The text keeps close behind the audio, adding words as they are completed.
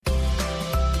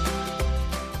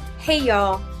Hey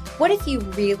y'all, what if you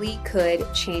really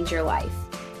could change your life?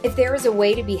 If there was a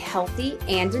way to be healthy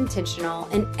and intentional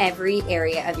in every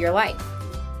area of your life?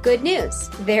 Good news,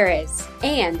 there is.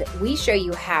 And we show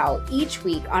you how each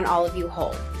week on All of You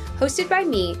Whole. Hosted by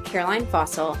me, Caroline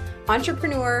Fossil,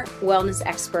 entrepreneur, wellness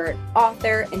expert,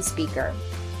 author, and speaker.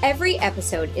 Every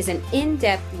episode is an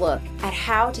in-depth look at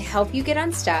how to help you get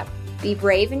unstuck, be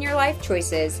brave in your life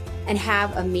choices, and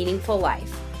have a meaningful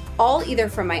life. All either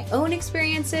from my own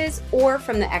experiences or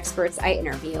from the experts I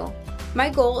interview. My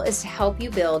goal is to help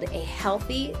you build a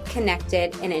healthy,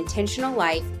 connected, and intentional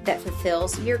life that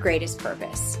fulfills your greatest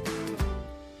purpose.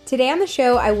 Today on the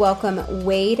show, I welcome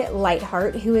Wade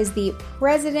Lightheart, who is the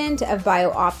president of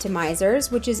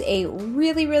Bioptimizers, which is a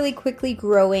really quickly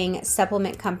growing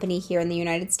supplement company here in the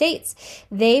United States.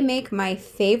 They make my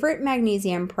favorite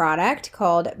magnesium product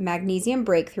called Magnesium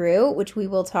Breakthrough, which we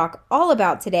will talk all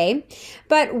about today.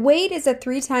 But Wade is a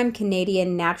 3-time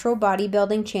Canadian natural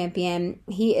bodybuilding champion.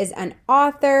 He is an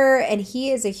author, and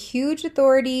he is a huge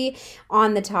authority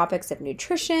on the topics of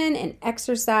nutrition and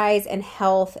exercise and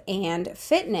health and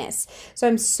fitness. So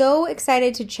I'm so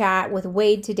excited to chat with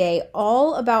Wade today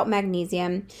all about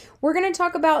magnesium. We're going to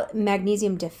talk about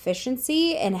magnesium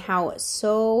deficiency and how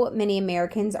so many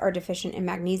Americans are deficient in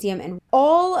magnesium, and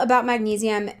all about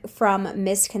magnesium from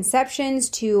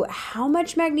misconceptions to how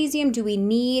much magnesium do we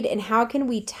need and how can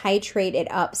we titrate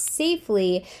it up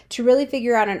safely to really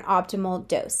figure out an optimal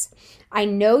dose. I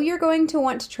know you're going to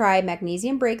want to try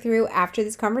Magnesium Breakthrough after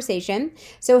this conversation,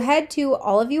 so head to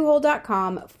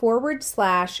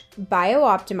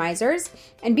allofyouwhole.com/Bioptimizers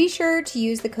and be sure to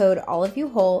use the code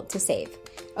allofyouwhole to save.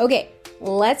 Okay,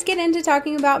 let's get into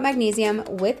talking about magnesium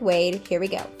with Wade. Here we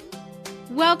go.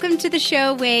 Welcome to the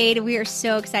show, Wade. We are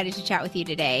so excited to chat with you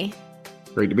today.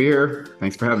 Great to be here.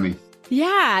 Thanks for having me.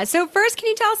 Yeah. So first, can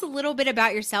you tell us a little bit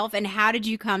about yourself and how did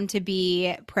you come to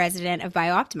be president of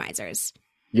Bioptimizers?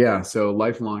 Yeah, so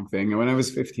lifelong thing. When I was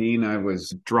 15, I was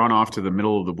drawn off to the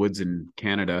middle of the woods in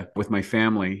Canada with my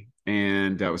family,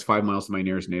 and that was 5 miles to my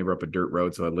nearest neighbor up a dirt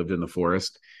road. So I lived in the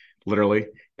forest, literally.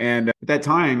 And at that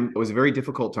time, it was a very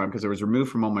difficult time because I was removed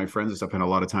from all my friends and stuff, had a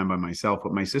lot of time by myself.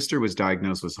 But my sister was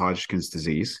diagnosed with Hodgkin's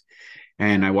disease,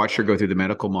 and I watched her go through the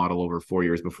medical model over 4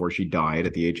 years before she died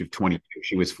at the age of 22.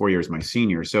 She was 4 years my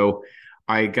senior. So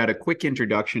I got a quick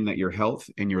introduction that your health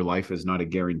and your life is not a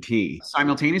guarantee.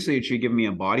 Simultaneously, she'd given me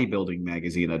a bodybuilding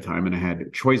magazine at the time, and I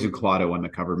had Troy Zuclato on the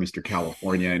cover, Mr.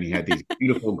 California, and he had these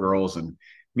beautiful girls. And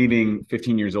me being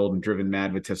 15 years old and driven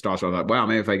mad with testosterone, I thought, wow,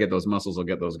 maybe if I get those muscles, I'll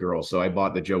get those girls. So I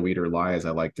bought the Joe Weider lie, as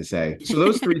I like to say. So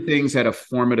those three things had a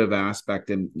formative aspect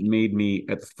and made me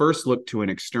at first look to an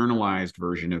externalized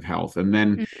version of health. And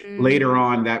then later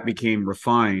on, that became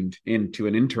refined into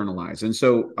an internalized. And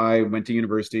so I went to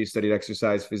university, studied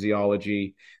exercise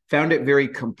physiology, found it very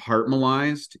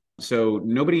compartmentalized. So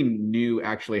nobody knew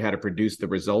actually how to produce the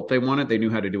result they wanted. They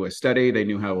knew how to do a study. They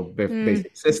knew how a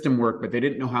basic system worked, but they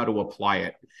didn't know how to apply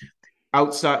it.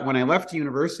 Outside, when I left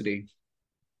university,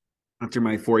 after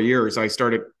my 4 years, I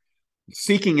started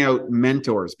seeking out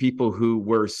mentors, people who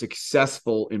were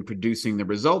successful in producing the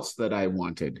results that I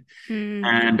wanted.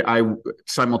 And I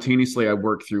simultaneously, I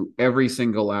worked through every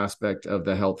single aspect of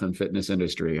the health and fitness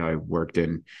industry. I worked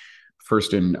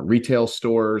first in retail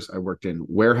stores. I worked in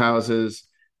warehouses.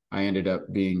 I ended up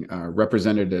being a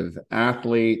representative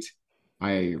athlete.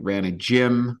 I ran a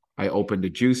gym. I opened a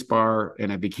juice bar, and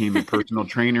I became a personal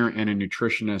trainer and a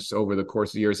nutritionist over the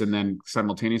course of years. And then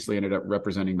simultaneously ended up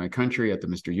representing my country at the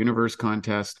Mr. Universe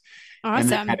contest. Awesome. And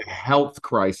then had a health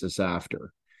crisis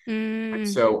after. And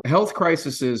so health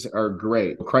crises are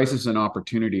great. Crisis and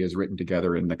opportunity is written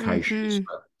together in the Kai-Shu.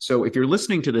 So if you're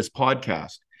listening to this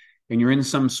podcast and you're in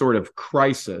some sort of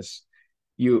crisis,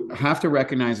 you have to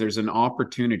recognize there's an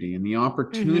opportunity, and the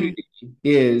opportunity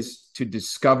is to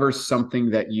discover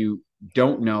something that you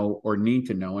don't know or need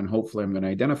to know. And hopefully I'm going to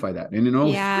identify that. And in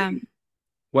 2003,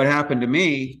 what happened to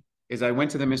me is I went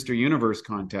to the Mr. Universe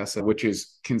contest, which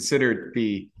is considered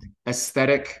the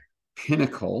aesthetic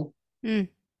pinnacle,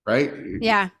 right?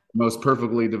 Yeah. Most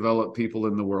perfectly developed people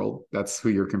in the world. That's who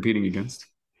you're competing against.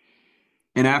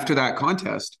 And after that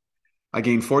contest, I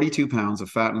gained 42 pounds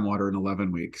of fat and water in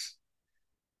 11 weeks.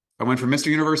 I went from Mr.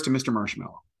 Universe to Mr.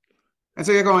 Marshmallow. And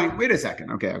so you're going, wait a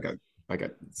second. Okay, I got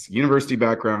this university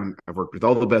background. I've worked with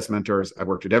all the best mentors. I've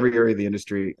worked at every area of the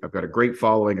industry. I've got a great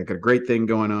following. I've got a great thing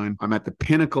going on. I'm at the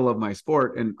pinnacle of my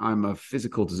sport, and I'm a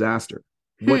physical disaster.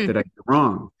 What did I do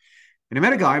wrong? And I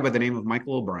met a guy by the name of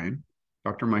Michael O'Brien,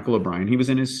 Dr. Michael O'Brien. He was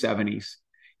in his 70s.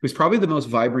 He was probably the most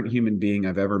vibrant human being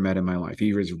I've ever met in my life.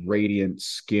 He was radiant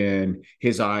skin.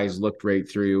 His eyes looked right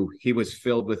through. He was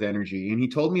filled with energy. And he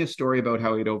told me a story about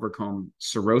how he'd overcome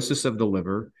cirrhosis of the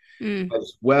liver, Mm.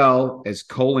 as well as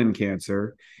colon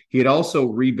cancer. He had also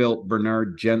rebuilt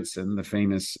Bernard Jensen, the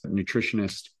famous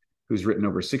nutritionist who's written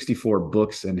over 64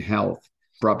 books in health,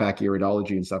 brought back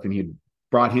iridology and stuff. And he had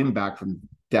brought him back from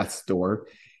death's door.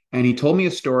 And he told me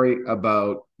a story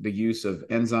about the use of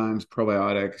enzymes,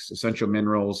 probiotics, essential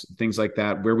minerals, things like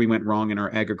that, where we went wrong in our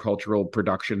agricultural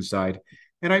production side.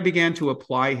 And I began to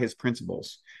apply his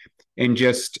principles. In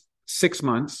just 6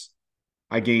 months,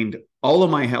 I gained all of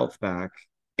my health back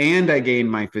and I gained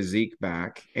my physique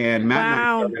back. And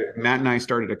Wow. Matt and I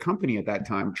started a company at that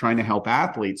time trying to help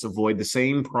athletes avoid the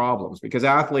same problems because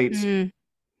athletes Mm.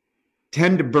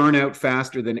 tend to burn out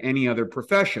faster than any other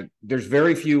profession. There's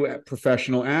very few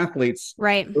professional athletes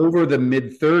Right. over the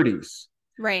mid 30s.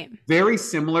 Right. Very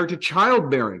similar to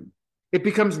childbearing. It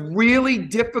becomes really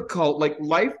difficult. Like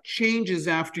life changes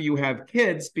after you have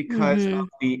kids because of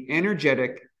the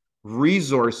energetic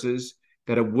resources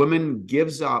that a woman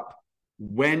gives up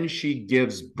when she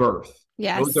gives birth.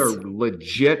 Yes. Those are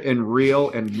legit and real,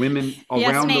 and women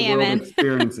Yes, around the world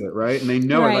experience it, right? And they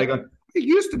know it. Right. Like it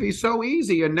used to be so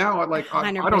easy, and now I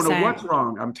don't know 100%. what's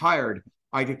wrong. I'm tired.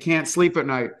 I can't sleep at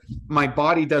night. My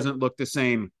body doesn't look the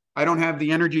same. I don't have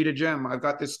the energy to gym. I've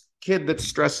got this kid that's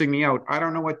stressing me out. I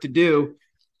don't know what to do.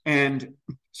 And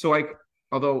so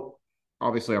although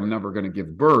obviously I'm never going to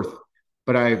give birth,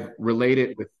 but I've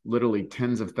related with literally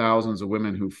tens of thousands of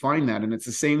women who find that. And it's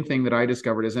the same thing that I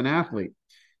discovered as an athlete.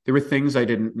 There were things I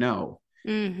didn't know.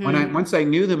 Once I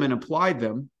knew them and applied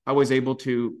them, I was able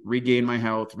to regain my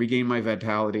health, regain my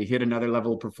vitality, hit another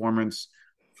level of performance.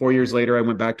 4 years later, I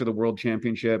went back to the world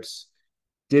championships,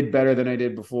 did better than I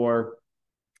did before,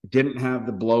 didn't have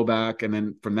the blowback. And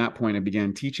then from that point, I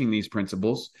began teaching these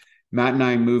principles. Matt and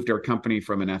I moved our company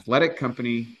from an athletic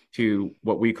company to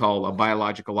what we call a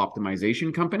biological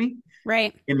optimization company.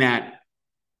 Right. In that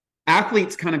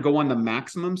athletes kind of go on the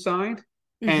maximum side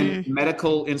and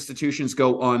medical institutions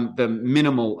go on the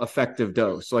minimal effective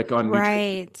dose, like on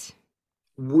nutrition.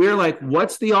 We're like,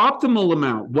 what's the optimal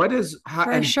amount? What is, how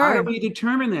do we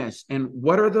determine this? And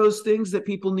what are those things that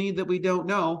people need that we don't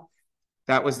know?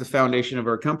 That was the foundation of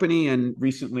our company. And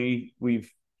recently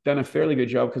we've done a fairly good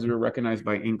job because we were recognized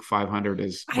by Inc. 500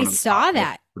 as one of the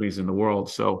top companies in the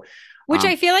world. So, which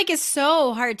I feel like is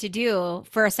so hard to do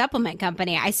for a supplement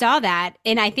company. I saw that,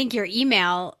 and I think your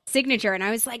email signature, and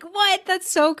I was like, what?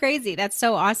 That's so crazy. That's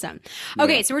so awesome.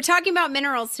 Okay, so we're talking about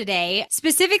minerals today,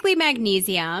 specifically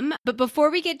magnesium. But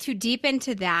before we get too deep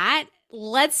into that,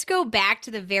 let's go back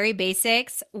to the very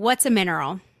basics. What's a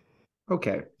mineral?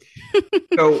 Okay.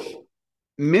 So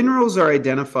minerals are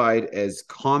identified as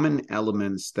common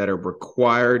elements that are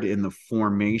required in the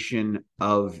formation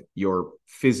of your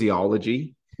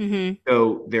physiology.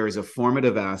 So there is a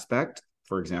formative aspect.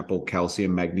 For example,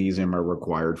 calcium, magnesium are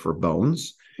required for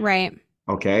bones. Right.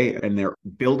 Okay. And they're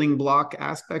building block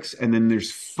aspects. And then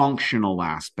there's functional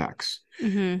aspects.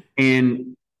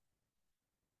 And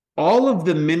all of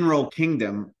the mineral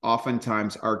kingdom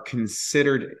oftentimes are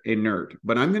considered inert.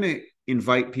 But I'm going to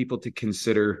invite people to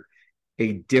consider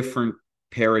a different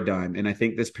paradigm. And I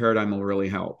think this paradigm will really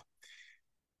help.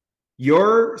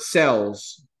 Your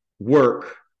cells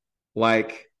work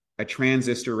like a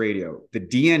transistor radio. The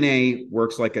DNA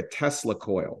works like a Tesla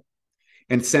coil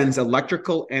and sends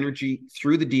electrical energy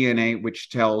through the DNA,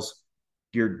 which tells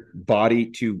your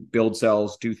body to build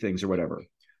cells, do things, or whatever.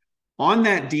 On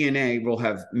that DNA, we'll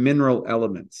have mineral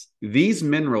elements. These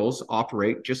minerals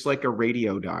operate just like a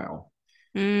radio dial.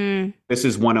 This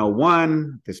is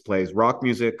 101. This plays rock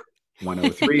music.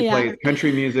 103 plays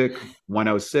country music.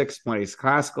 106 plays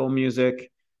classical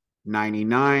music.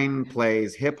 99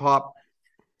 plays hip hop.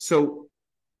 So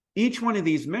each one of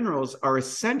these minerals are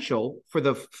essential for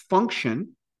the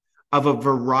function of a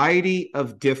variety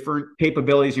of different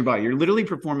capabilities in your body. You're literally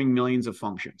performing millions of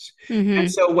functions.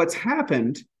 And so what's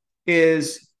happened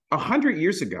is 100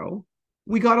 years ago,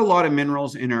 we got a lot of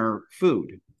minerals in our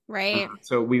food. Right.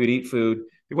 So we would eat food.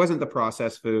 It wasn't the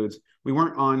processed foods. We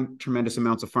weren't on tremendous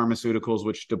amounts of pharmaceuticals,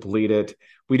 which deplete it.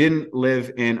 We didn't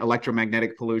live in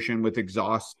electromagnetic pollution with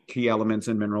exhaust key elements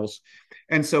and minerals.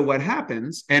 And so what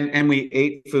happens, and we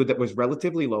ate food that was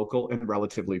relatively local and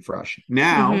relatively fresh.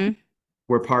 Now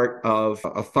we're part of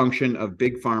a function of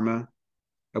big pharma.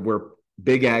 We're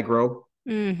big agro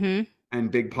and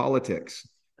big politics.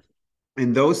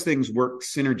 And those things work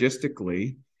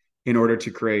synergistically in order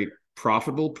to create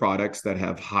profitable products that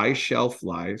have high shelf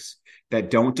lives, that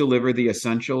don't deliver the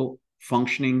essential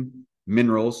functioning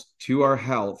minerals to our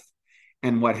health.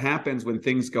 And what happens when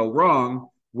things go wrong,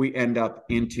 we end up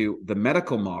into the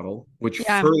medical model, which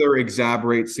further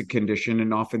exacerbates the condition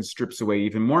and often strips away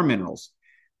even more minerals.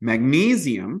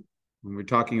 Magnesium, when we're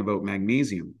talking about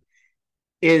magnesium,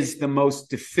 is the most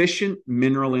deficient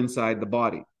mineral inside the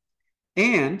body.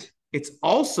 And it's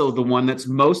also the one that's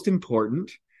most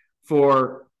important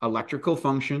for electrical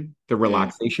function, the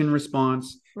relaxation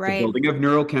response, the Right. building of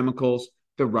neurochemicals,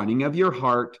 the running of your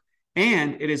heart,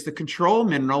 and it is the control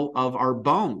mineral of our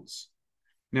bones.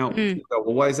 Now, Mm.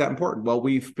 well, why is that important? Well,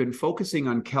 we've been focusing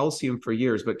on calcium for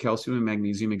years, but calcium and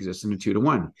magnesium exist in a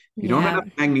 2-to-1. If you don't have Yeah.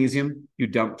 enough magnesium, you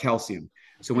dump calcium.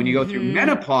 So when you go through Hmm.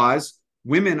 menopause,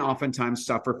 women oftentimes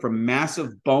suffer from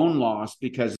massive bone loss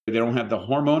because they don't have the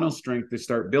hormonal strength to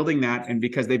start building that, and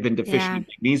because they've been deficient Yeah. in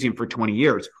magnesium for 20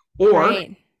 years. Or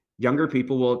Right. younger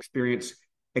people will experience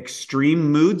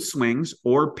extreme mood swings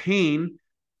or pain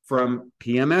from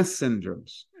PMS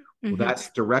syndromes. Well, Hmm. that's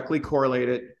directly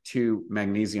correlated to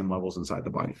magnesium levels inside the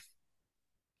body.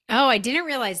 Oh, I didn't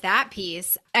realize that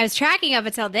piece. I was tracking up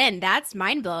until then. That's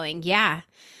mind blowing. Yeah.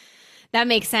 That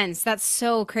makes sense. That's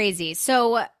so crazy.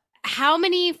 So, how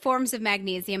many forms of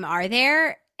magnesium are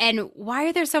there? And why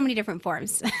are there so many different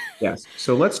forms? Yes.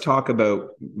 So let's talk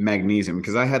about magnesium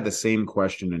because I had the same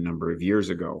question a number of years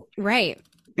ago. Right.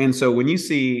 And so when you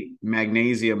see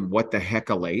magnesium, what the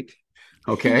heckalate?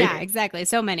 Okay. Yeah, exactly.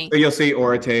 So many. So you'll see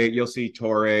orotate, you'll see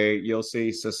taurate, you'll see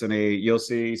succinate, you'll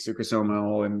see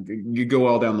sucrosomal, and you go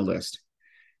all down the list.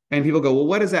 And people go, well,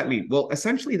 what does that mean? Well,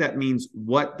 essentially, that means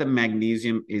what the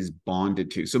magnesium is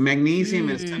bonded to. So, magnesium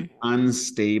is an Mm.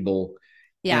 unstable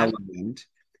Yeah. element,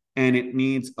 and it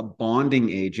needs a bonding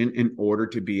agent in order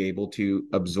to be able to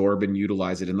absorb and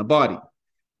utilize it in the body.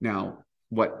 Now,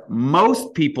 what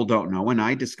most people don't know, and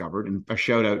I discovered, and a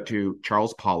shout out to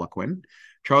Charles Poliquin.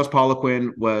 Charles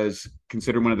Poliquin was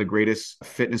considered one of the greatest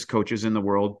fitness coaches in the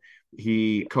world.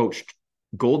 He coached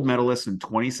gold medalists in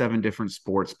 27 different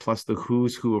sports, plus the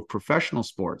who's who of professional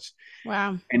sports.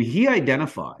 Wow. And he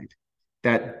identified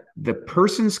that the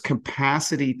person's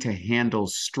capacity to handle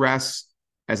stress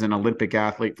as an Olympic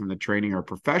athlete from the training or a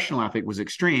professional athlete was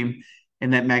extreme,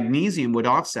 and that magnesium would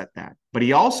offset that. But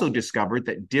he also discovered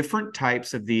that different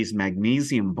types of these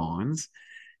magnesium bonds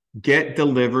get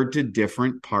delivered to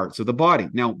different parts of the body.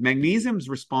 Now, magnesium is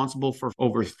responsible for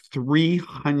over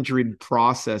 300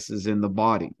 processes in the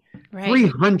body. Right.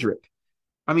 300.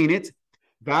 I mean, it's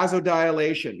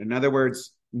vasodilation. In other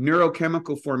words,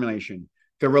 neurochemical formulation,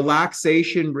 the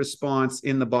relaxation response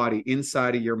in the body,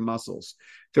 inside of your muscles,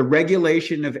 the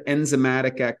regulation of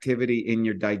enzymatic activity in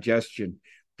your digestion,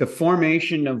 the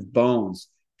formation of bones,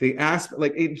 the aspect,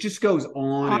 like it just goes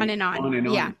on On and and on. on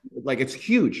and Yeah. on. Like it's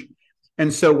huge.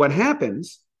 And so what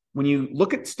happens when you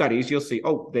look at studies, you'll see,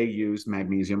 oh, they use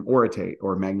magnesium orotate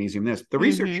or magnesium this. The Hmm.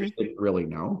 researchers didn't really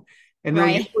know, and they'll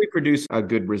Right. usually produce a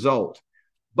good result.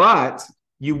 But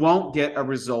you won't get a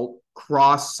result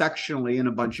cross-sectionally in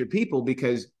a bunch of people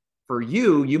because for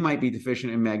you, you might be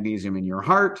deficient in magnesium in your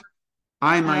heart.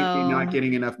 I might be not Oh,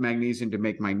 getting enough magnesium to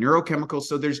make my neurochemicals.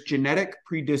 So there's genetic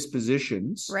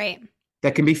predispositions right.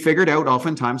 that can be figured out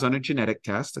oftentimes on a genetic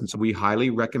test. And so we highly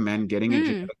recommend getting a Hmm.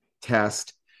 genetic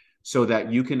test so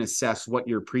that you can assess what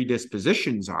your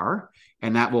predispositions are.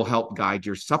 And that will help guide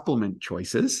your supplement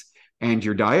choices and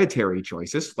your dietary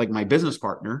choices. Like my business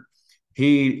partner,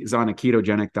 he's on a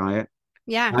ketogenic diet.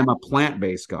 Yeah. I'm a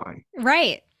plant-based guy.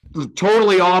 Right.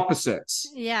 Totally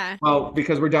opposites. Yeah. Well,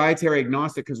 because we're dietary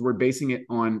agnostic, because we're basing it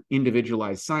on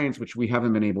individualized science, which we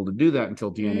haven't been able to do that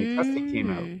until DNA testing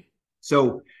came out. Mm.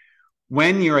 So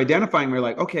when you're identifying, we're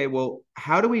like, okay, well,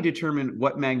 how do we determine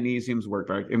what magnesiums work?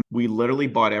 Right? And we literally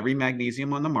bought every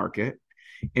magnesium on the market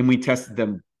and we tested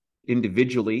them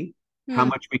individually, how Mm.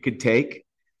 much we could take,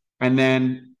 and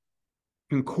then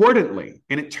concordantly.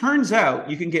 And it turns out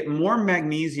you can get more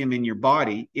magnesium in your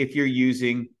body if you're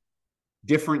using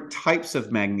different types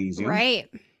of magnesium Right.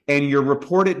 and your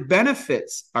reported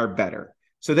benefits are better.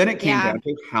 So then it came Yeah. down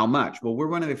to how much. Well, we're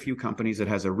one of the few companies that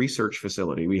has a research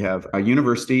facility. We have a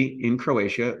university in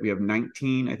Croatia. We have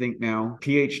 19, I think now,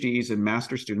 PhDs and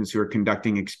master students who are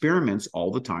conducting experiments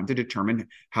all the time to determine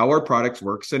how our products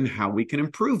works and how we can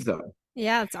improve them.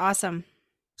 Yeah. That's awesome.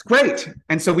 It's great.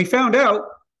 And so we found out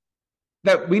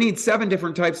that we need 7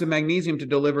 different types of magnesium to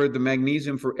deliver the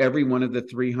magnesium for every one of the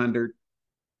 300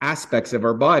 aspects of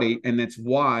our body. And that's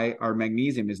why our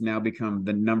magnesium has now become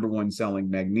the number one selling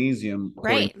magnesium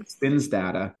according Right. to SPINS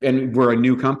data. And we're a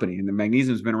new company, and the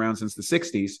magnesium's been around since the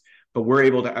 60s, but we're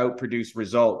able to outproduce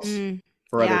results Mm.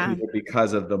 for other Yeah. people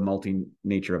because of the multi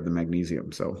nature of the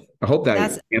magnesium. So I hope that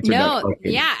That's answered that no.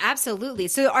 question. Yeah. Absolutely.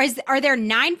 So, are there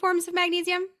 9 forms of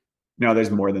magnesium? No,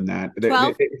 there's more than that.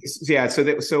 12? Yeah.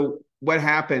 So what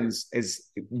happens is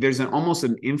there's almost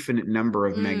an infinite number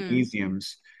of Mm.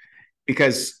 magnesiums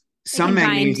because It some can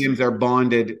bind. magnesiums are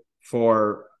bonded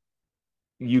for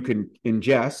you can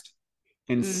ingest,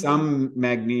 and some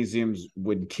magnesiums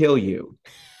would kill you.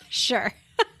 Sure.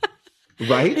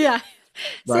 Right? Yeah.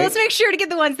 So Right? let's make sure to get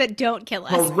the ones that don't kill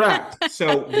us. Correct.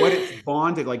 So what it's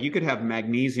bonded, like you could have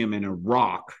magnesium in a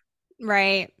rock,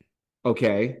 Right.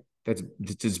 okay, that's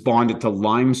just bonded to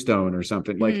limestone or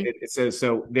something. Like it says,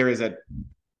 so there is a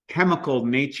chemical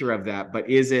nature of that, but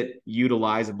is it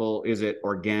utilizable? Is it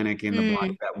organic in the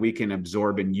body that we can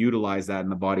absorb and utilize that in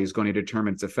the body is going to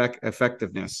determine its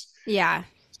effectiveness. Yeah.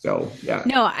 So, yeah.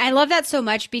 No, I love that so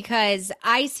much because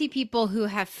I see people who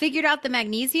have figured out the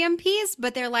magnesium piece,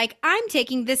 but they're like, I'm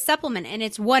taking this supplement and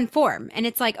it's one form. And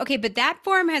it's like, okay, but that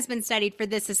form has been studied for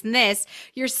this, this, and this.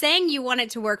 You're saying you want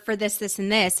it to work for this, this,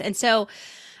 and this. And so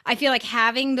I feel like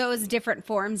having those different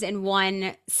forms in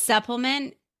one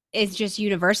supplement is just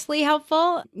universally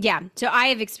helpful. Yeah. So I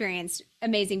have experienced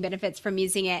amazing benefits from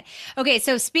using it. Okay.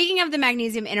 So speaking of the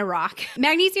magnesium in a rock,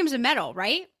 magnesium is a metal,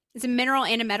 right? It's a mineral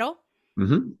and a metal.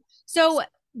 Mm-hmm. So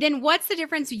then what's the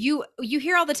difference? You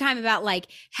hear all the time about like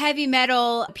heavy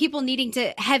metal, people needing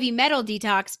to heavy metal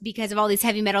detox because of all these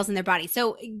heavy metals in their body.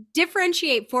 So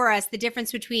differentiate for us the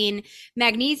difference between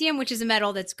magnesium, which is a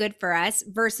metal that's good for us,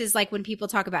 versus like when people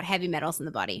talk about heavy metals in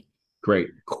the body. Great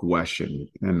question.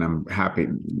 And I'm happy.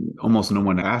 Almost no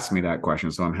one asked me that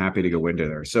question. So I'm happy to go into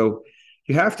there. So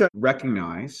you have to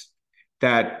recognize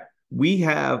that we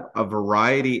have a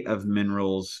variety of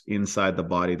minerals inside the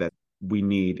body that we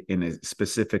need in a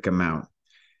specific amount.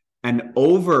 An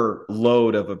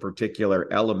overload of a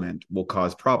particular element will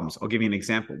cause problems. I'll give you an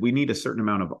example. We need a certain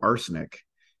amount of arsenic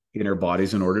in our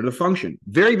bodies in order to function.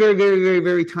 Very, very, very, very,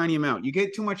 very tiny amount. You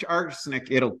get too much arsenic,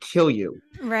 it'll kill you.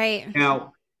 Right.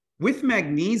 Now, with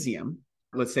magnesium,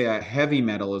 let's say a heavy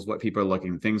metal is what people are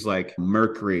looking, things like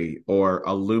mercury or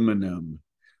aluminum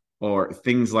or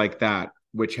things like that,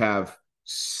 which have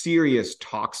serious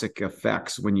toxic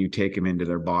effects when you take them into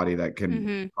their body that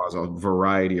can cause a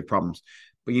variety of problems.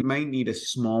 But you might need a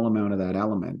small amount of that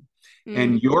element.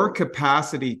 And your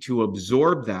capacity to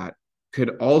absorb that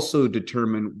could also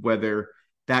determine whether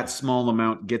that small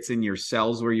amount gets in your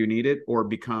cells where you need it or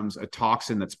becomes a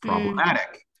toxin that's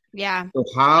problematic. Yeah. So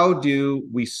how do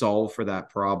we solve for that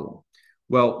problem?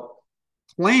 Well,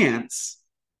 plants,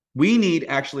 we need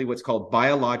actually what's called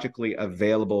biologically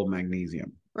available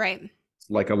magnesium. Right.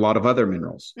 Like a lot of other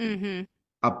minerals.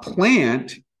 A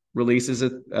plant releases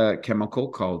a chemical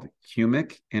called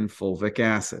humic and fulvic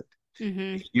acid.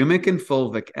 Humic and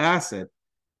fulvic acid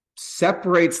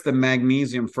separates the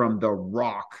magnesium from the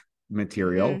rock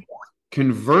material,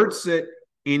 converts it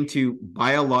into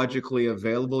biologically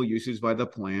available uses by the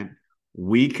plant.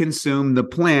 We consume the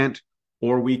plant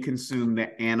or we consume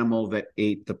the animal that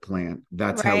ate the plant.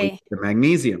 That's how we get the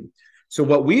magnesium. So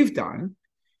what we've done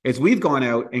is we've gone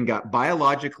out and got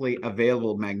biologically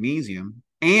available magnesium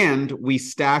and we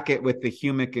stack it with the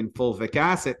humic and fulvic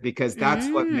acid because that's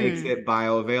what makes it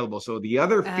bioavailable. So the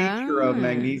other feature of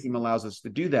magnesium allows us to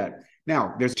do that.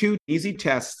 Now, there's two easy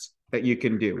tests that you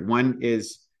can do. One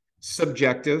is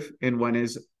subjective and one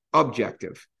is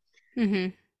objective.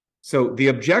 So the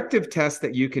objective test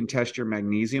that you can test your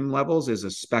magnesium levels is a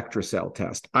SpectraCell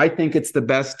test. I think it's the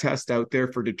best test out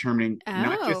there for determining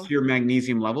not just your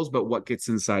magnesium levels, but what gets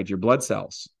inside your blood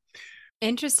cells.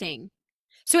 Interesting.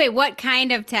 So wait, what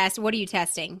kind of test? What are you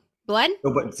testing? Blood?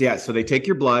 So they take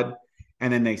your blood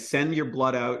and then they send your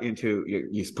blood out into,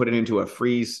 you put it into a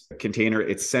freeze container.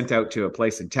 It's sent out to a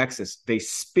place in Texas. They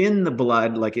spin the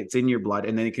blood like it's in your blood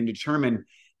and then they can determine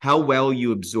how well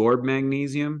you absorb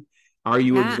magnesium. Are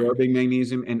you absorbing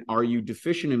magnesium and are you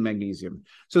deficient in magnesium?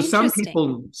 So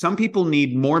some people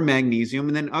need more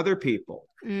magnesium than other people.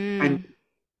 And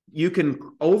you can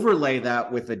overlay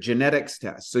that with a genetics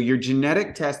test. So your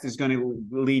genetic test is going to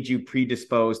lead you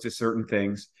predisposed to certain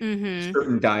things,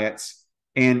 certain diets,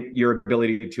 and your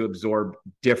ability to absorb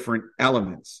different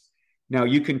elements. Now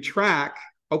you can track,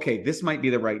 okay, this might be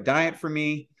the right diet for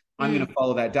me. I'm going to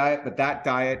follow that diet, but that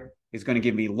diet is going to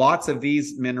give me lots of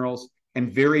these minerals and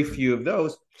very few of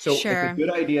those. So it's a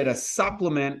good idea to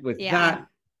supplement with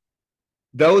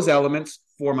those elements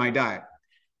for my diet.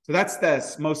 So that's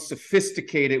the most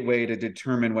sophisticated way to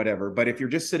determine whatever. But if you're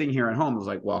just sitting here at home, it's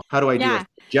like, well, how do I do a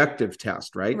subjective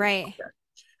test, right? Right. Okay.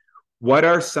 What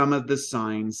are some of the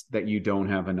signs that you don't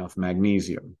have enough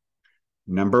magnesium?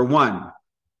 Number one,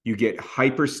 you get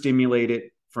hyperstimulated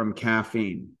from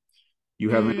caffeine. You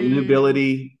have an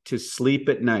inability to sleep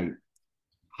at night.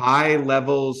 High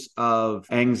levels of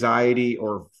anxiety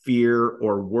or fear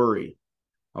or worry.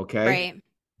 Okay. Right.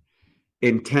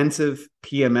 Intensive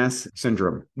PMS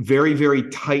syndrome, very, very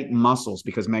tight muscles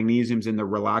because magnesium's in the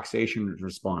relaxation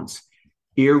response,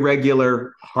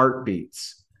 irregular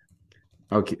heartbeats,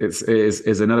 Okay,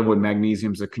 is another one.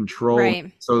 Magnesium's a control.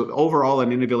 Right. So overall,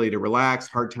 an inability to relax,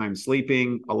 hard time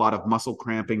sleeping, a lot of muscle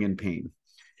cramping and pain.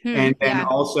 And then Yeah.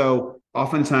 also,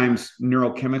 oftentimes,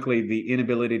 neurochemically, the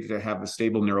inability to have a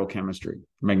stable neurochemistry.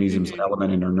 Magnesium's an Hmm.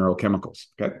 element in our neurochemicals.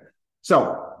 Okay.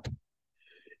 So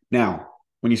now,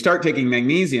 when you start taking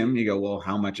magnesium, you go, well,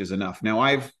 how much is enough? Now,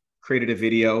 I've created a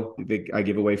video that I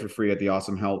give away for free at the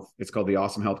Awesome Health. It's called the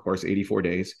Awesome Health Course, 84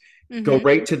 Days. Go Hmm.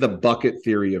 right to the bucket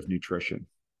theory of nutrition.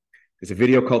 There's a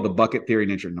video called the bucket theory of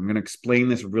nutrition. I'm going to explain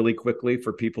this really quickly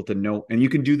for people to know. And you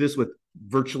can do this with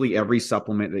virtually every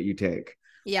supplement that you take.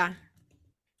 Yeah.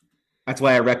 That's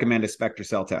why I recommend a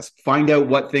SpectraCell test. Find out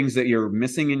what things that you're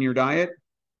missing in your diet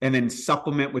and then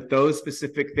supplement with those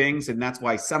specific things. And that's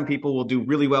why some people will do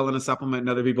really well in a supplement and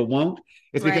other people won't.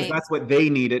 It's because Right. that's what they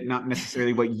needed, not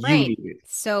necessarily what you Right. needed.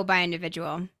 So by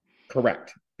individual.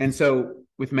 Correct. And so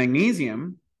with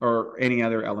magnesium or any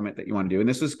other element that you want to do, and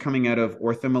this was coming out of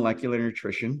orthomolecular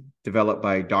nutrition developed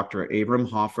by Dr. Abram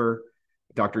Hoffer,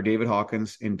 Dr. David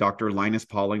Hawkins, and Dr. Linus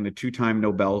Pauling, the two-time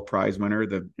Nobel Prize winner,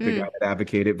 the guy that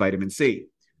advocated vitamin C.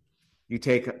 You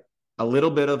take a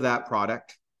little bit of that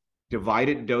product, divide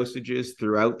it dosages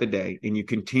throughout the day, and you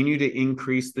continue to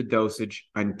increase the dosage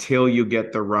until you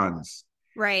get the runs.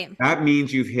 Right. That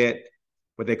means you've hit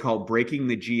what they call breaking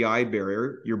the GI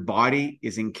barrier. Your body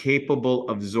is incapable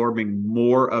of absorbing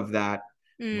more of that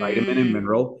vitamin and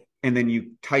mineral. And then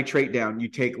you titrate down, you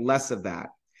take less of that.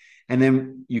 And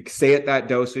then you stay at that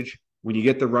dosage. When you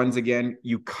get the runs again,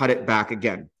 you cut it back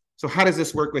again. So how does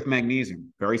this work with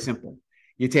magnesium? Very simple.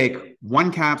 You take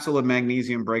one capsule of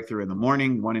magnesium breakthrough in the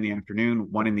morning, one in the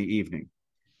afternoon, one in the evening.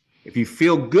 If you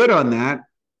feel good on that,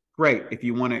 great. If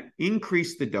you want to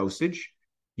increase the dosage,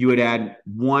 you would add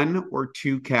 1 or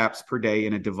 2 caps per day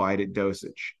in a divided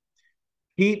dosage.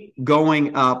 Keep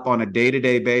going up on a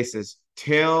day-to-day basis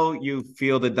till you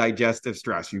feel the digestive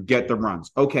stress. You get the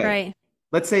runs. Okay. Right.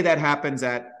 Let's say that happens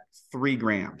at 3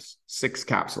 grams, 6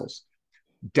 capsules.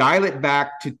 Dial it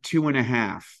back to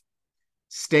 2.5.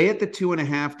 Stay at the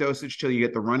 2.5 dosage till you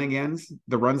get the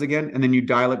runs again, and then you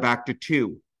dial it back to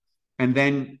 2. And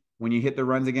then when you hit the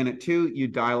runs again at 2, you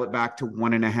dial it back to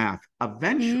 1.5.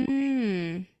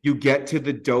 Eventually, you get to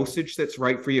the dosage that's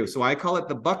right for you. So I call it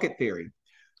the bucket theory.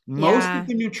 Most of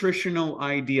the nutritional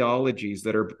ideologies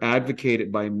that are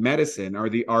advocated by medicine are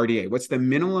the RDA. What's the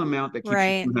minimal amount that keeps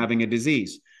you from having a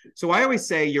disease? So I always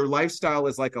say your lifestyle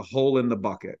is like a hole in the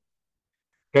bucket.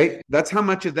 Okay. That's how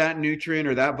much of that nutrient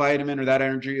or that vitamin or that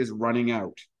energy is running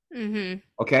out.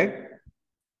 Okay.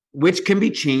 Which can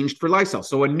be changed for lifestyle.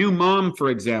 So a new mom,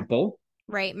 for example,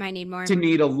 might need more. To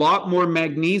need a lot more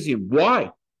magnesium.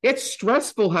 Why? It's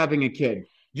stressful having a kid.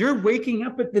 You're waking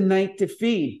up at the night to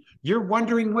feed. You're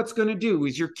wondering what's going to do.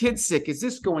 Is your kid sick? Is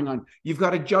this going on? You've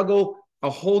got to juggle a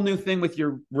whole new thing with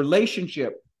your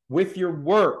relationship, with your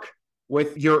work,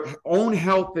 with your own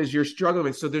health as you're struggling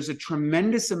with. So there's a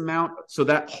tremendous amount. So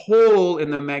that hole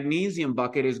in the magnesium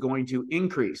bucket is going to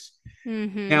increase.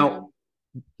 Now,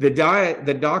 the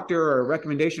doctor or a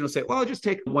recommendation will say, well, just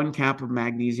take 1 cap of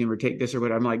magnesium or take this or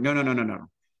whatever. I'm like, no.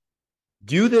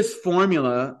 Do this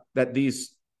formula that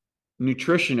these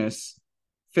nutritionists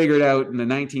figured out in the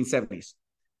 1970s.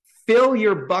 Fill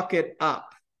your bucket up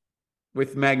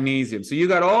with magnesium. So you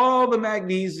got all the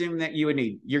magnesium that you would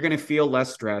need. You're going to feel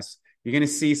less stress. You're going to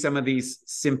see some of these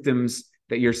symptoms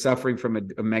that you're suffering from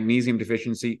a magnesium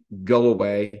deficiency go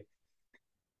away.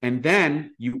 And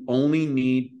then you only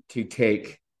need to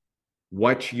take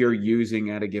what you're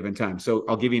using at a given time. So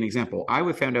I'll give you an example.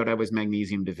 I found out I was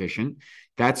magnesium deficient.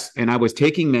 And I was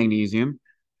taking magnesium.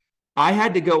 I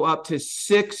had to go up to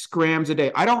 6 grams a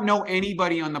day. I don't know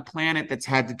anybody on the planet that's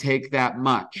had to take that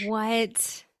much.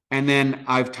 What? And then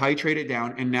I've titrated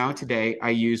down. And now today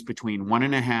I use between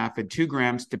 1.5 and 2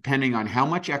 grams, depending on how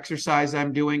much exercise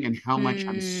I'm doing and how much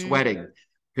I'm sweating,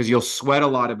 because you'll sweat a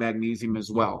lot of magnesium as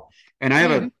well. And I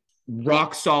have a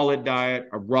rock solid diet,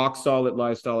 a rock solid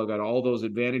lifestyle. I've got all those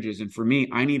advantages. And for me,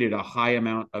 I needed a high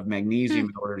amount of magnesium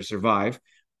in order to survive.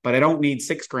 But I don't need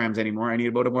 6 grams anymore. I need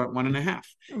about 1.5.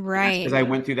 Right. Because I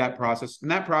went through that process.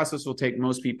 And that process will take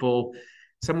most people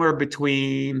somewhere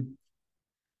between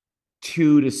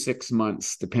 2 to 6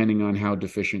 months, depending on how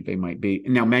deficient they might be.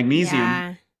 Now,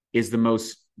 magnesium is the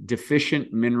most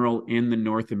deficient mineral in the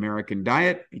North American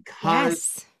diet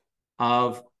because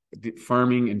of the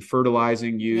farming and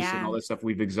fertilizing use and all that stuff.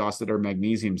 We've exhausted our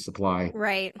magnesium supply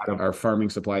out of our farming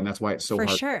supply. And that's why it's so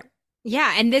hard. For sure.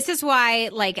 Yeah. And this is why,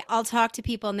 like, I'll talk to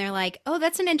people and they're like, oh,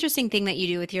 that's an interesting thing that you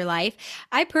do with your life.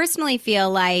 I personally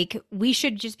feel like we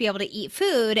should just be able to eat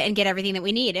food and get everything that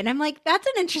we need. And I'm like, that's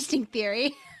an interesting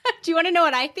theory. Do you want to know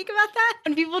what I think about that?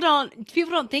 And people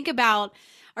don't think about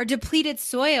our depleted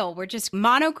soil. We're just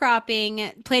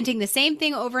monocropping, planting the same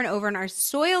thing over and over, and our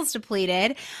soil's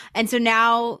depleted. And so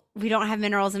now we don't have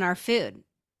minerals in our food.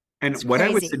 And It's what I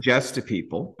would crazy. suggest to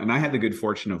people, and I had the good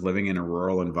fortune of living in a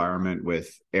rural environment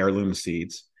with heirloom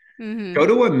seeds, Mm-hmm. go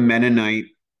to a Mennonite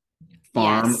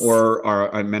farm Yes. or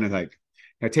a Mennonite.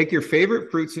 Now take your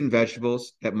favorite fruits and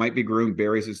vegetables that might be growing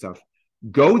berries and stuff.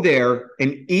 Go there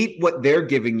and eat what they're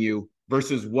giving you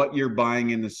versus what you're buying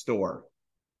in the store.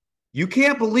 You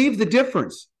can't believe the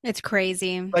difference. It's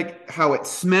crazy. Like how it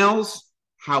smells,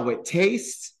 how it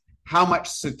tastes, how much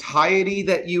satiety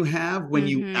that you have when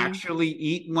you Mm-hmm. actually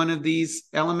eat one of these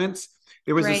elements.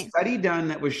 There was a Right. study done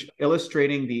that was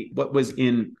illustrating the what was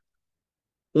in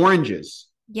oranges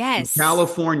in Yes.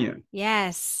 California.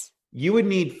 Yes. You would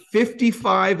need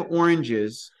 55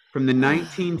 oranges from the Oh,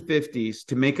 1950s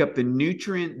to make up the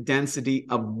nutrient density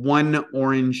of one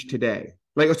orange today.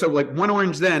 Like one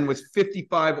orange then was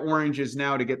 55 oranges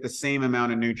now to get the same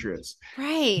amount of nutrients. Not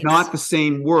right. the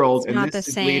same world. It's And not this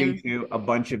the is leading same. to a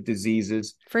bunch of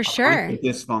diseases, For a bunch of sure.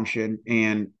 dysfunction,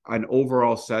 and an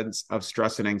overall sense of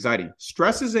stress and anxiety.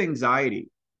 Stress is anxiety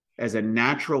as a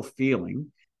natural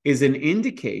feeling is an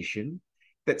indication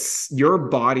that your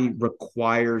body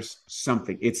requires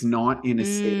something. It's not in a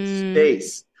safe Mm,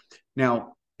 space.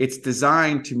 Now, it's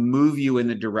designed to move you in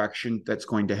the direction that's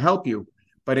going to help you.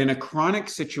 But in a chronic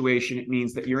situation, it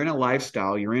means that you're in a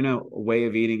lifestyle, you're in a way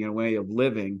of eating, a way of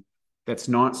living that's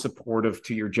not supportive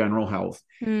to your general health.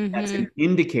 That's hmm. an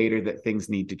indicator that things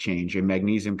need to change, and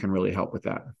magnesium can really help with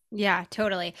that. Yeah,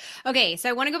 totally. Okay, so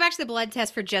I want to go back to the blood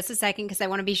test for just a second because I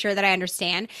want to be sure that I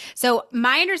understand. So,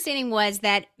 my understanding was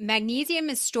that magnesium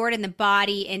is stored in the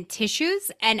body in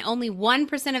tissues, and only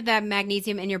 1% of that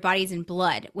magnesium in your body is in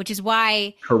blood, which is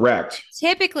why Correct.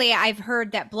 typically I've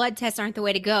heard that blood tests aren't the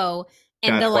way to go,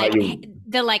 and That's why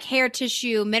the like hair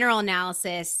tissue mineral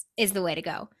analysis is the way to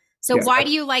go. So, yes. why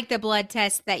do you like the blood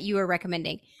test that you are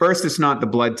recommending? First, it's not the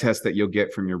blood test that you'll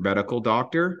get from your medical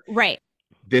doctor. Right.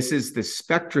 This is the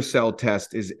SpectraCell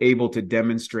test is able to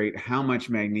demonstrate how much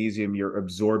magnesium you're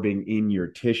absorbing in your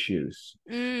tissues.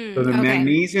 So the Okay.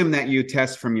 magnesium that you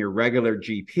test from your regular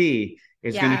GP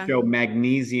is going to Yeah. show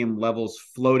magnesium levels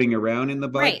floating around in the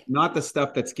blood, Right. not the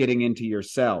stuff that's getting into your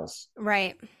cells.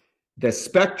 Right. The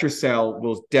SpectraCell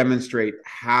will demonstrate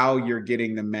how you're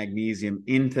getting the magnesium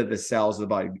into the cells of the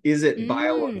body. Is it Mm.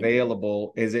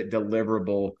 bioavailable? Is it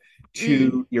deliverable Mm.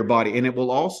 to your body? And it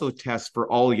will also test for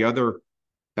all the other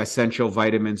essential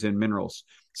vitamins and minerals.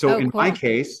 So Oh, in my cool.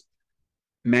 case,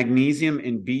 magnesium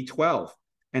and B12.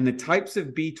 And the types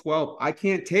of B12, I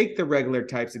can't take the regular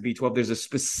types of B12. There's a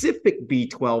specific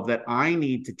B12 that I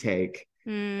need to take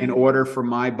in Mm. order for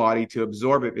my body to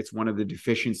absorb it. It's one of the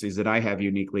deficiencies that I have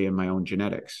uniquely in my own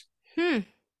genetics. Hmm.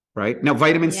 Right now,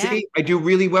 vitamin Yeah. C, I do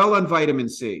really well on vitamin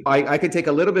C. I could take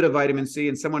a little bit of vitamin C,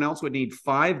 and someone else would need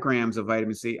 5 grams of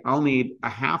vitamin C. I'll need a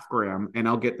half gram, and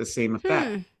I'll get the same effect.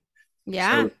 Hmm.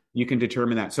 Yeah. So you can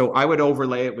determine that. So I would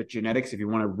overlay it with genetics if you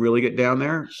want to really get down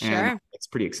there. And Sure. it's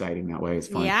pretty exciting that way. It's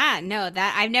fun. Yeah, no,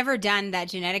 that I've never done that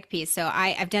genetic piece. So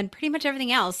I've done pretty much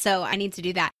everything else. So I need to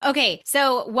do that. Okay.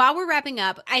 So while we're wrapping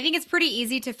up, I think it's pretty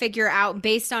easy to figure out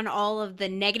based on all of the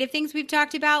negative things we've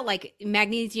talked about, like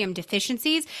magnesium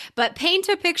deficiencies, but paint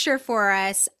a picture for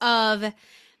us of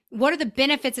what are the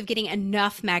benefits of getting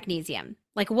enough magnesium?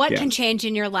 Like what can Yes. change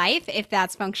in your life if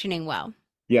that's functioning well?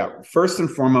 Yeah. First and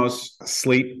foremost,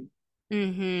 sleep.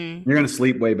 Mm-hmm. You're going to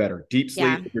sleep way better. Deep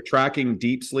Yeah. sleep. If you're tracking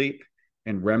deep sleep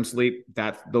and REM sleep,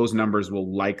 that those numbers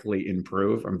will likely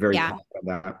improve. I'm very Yeah. confident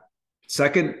of that.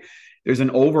 Second, there's an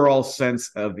overall sense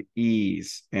of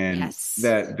ease and Yes.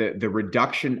 the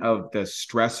reduction of the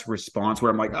stress response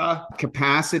where I'm like,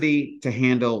 capacity to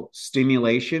handle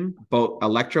stimulation, both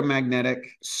electromagnetic,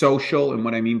 social, and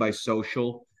what I mean by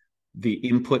social, the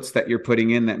inputs that you're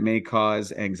putting in that may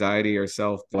cause anxiety or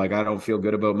self, like I don't feel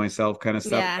good about myself kind of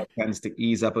stuff, Yeah. that tends to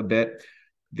ease up a bit.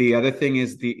 The other thing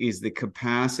is the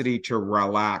capacity to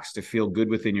relax, to feel good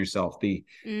within yourself, the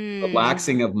Mm.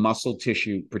 relaxing of muscle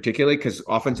tissue, particularly because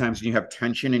oftentimes when you have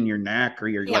tension in your neck or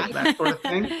you're Yeah. like that sort of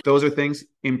thing, those are things.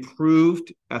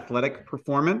 Improved athletic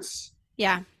performance.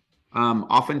 Yeah.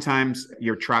 Oftentimes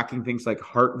you're tracking things like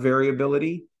heart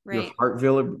variability. Your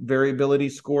Right. variability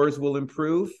scores will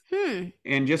improve, Hmm.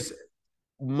 and just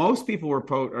most people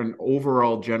report an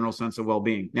overall general sense of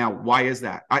well-being. Now, why is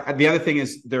that? The other thing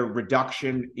is their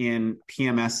reduction in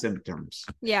PMS symptoms,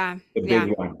 Yeah. the big Yeah.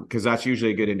 one, because that's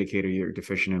usually a good indicator you're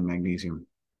deficient in magnesium.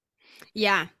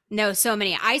 Yeah. No, so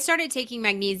many. I started taking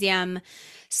magnesium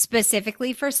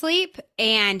specifically for sleep.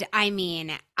 And I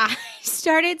mean, I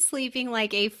started sleeping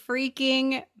like a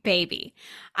freaking baby.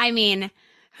 I mean,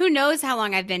 who knows how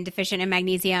long I've been deficient in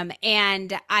magnesium,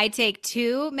 and I take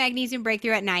 2 magnesium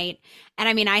breakthrough at night. And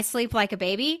I mean, I sleep like a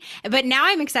baby, but now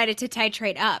I'm excited to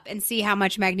titrate up and see how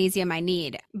much magnesium I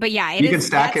need. But yeah, you can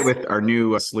stack it with our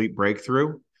new sleep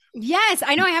breakthrough. Yes,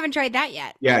 I know. I haven't tried that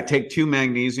yet. Yeah, take 2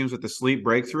 magnesiums with the sleep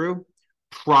breakthrough.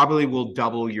 Probably will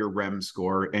double your REM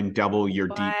score and double your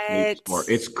deep sleep score.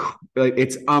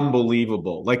 It's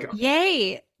unbelievable. Like,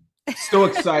 yay. So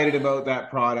excited about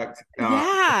that product.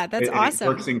 Yeah, that's awesome.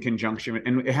 It works in conjunction,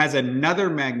 and it has another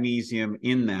magnesium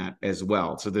in that as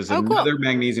well. So there's another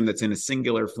magnesium that's in a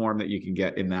singular form that you can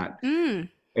get in that.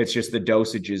 It's just the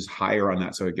dosage is higher on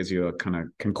that, so it gives you a kind of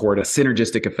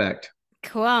synergistic effect.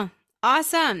 Cool.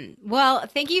 Awesome. Well,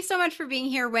 thank you so much for being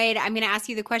here, Wade. I'm going to ask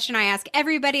you the question I ask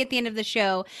everybody at the end of the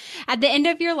show. At the end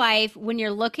of your life, when you're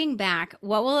looking back,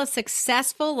 what will a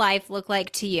successful life look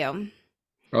like to you?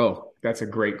 Oh, that's a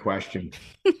great question.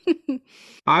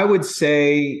 I would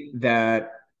say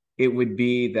that it would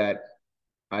be that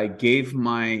I gave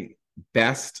my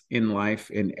best in life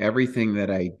in everything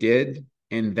that I did,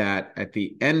 and that at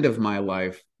the end of my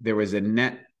life, there was a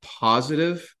net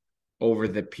positive over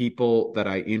the people that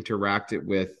I interacted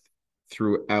with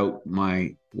throughout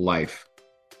my life.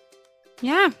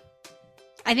 Yeah.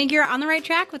 I think you're on the right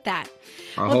track with that.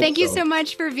 Well, thank you so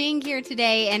much for being here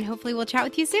today, and hopefully we'll chat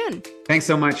with you soon. Thanks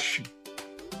so much.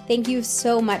 Thank you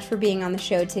so much for being on the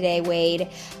show today, Wade.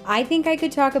 I think I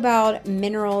could talk about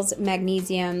minerals,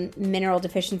 magnesium, mineral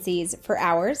deficiencies for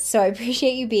hours, so I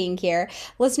appreciate you being here.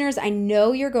 Listeners, I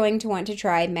know you're going to want to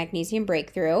try Magnesium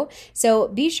Breakthrough, so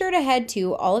be sure to head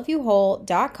to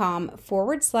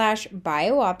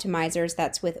allofyouwhole.com/Bioptimizers,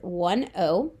 that's with 1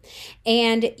 O,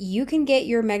 and you can get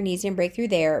your Magnesium Breakthrough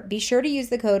there. Be sure to use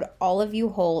the code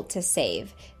AllOfYouWhole to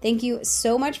save. Thank you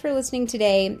so much for listening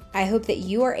today. I hope that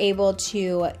you are able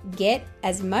to get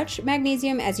as much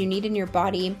magnesium as you need in your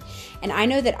body. And I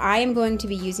know that I am going to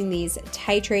be using these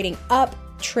titrating up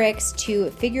tricks to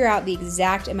figure out the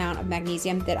exact amount of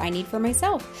magnesium that I need for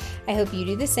myself. I hope you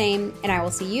do the same, and I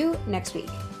will see you next week.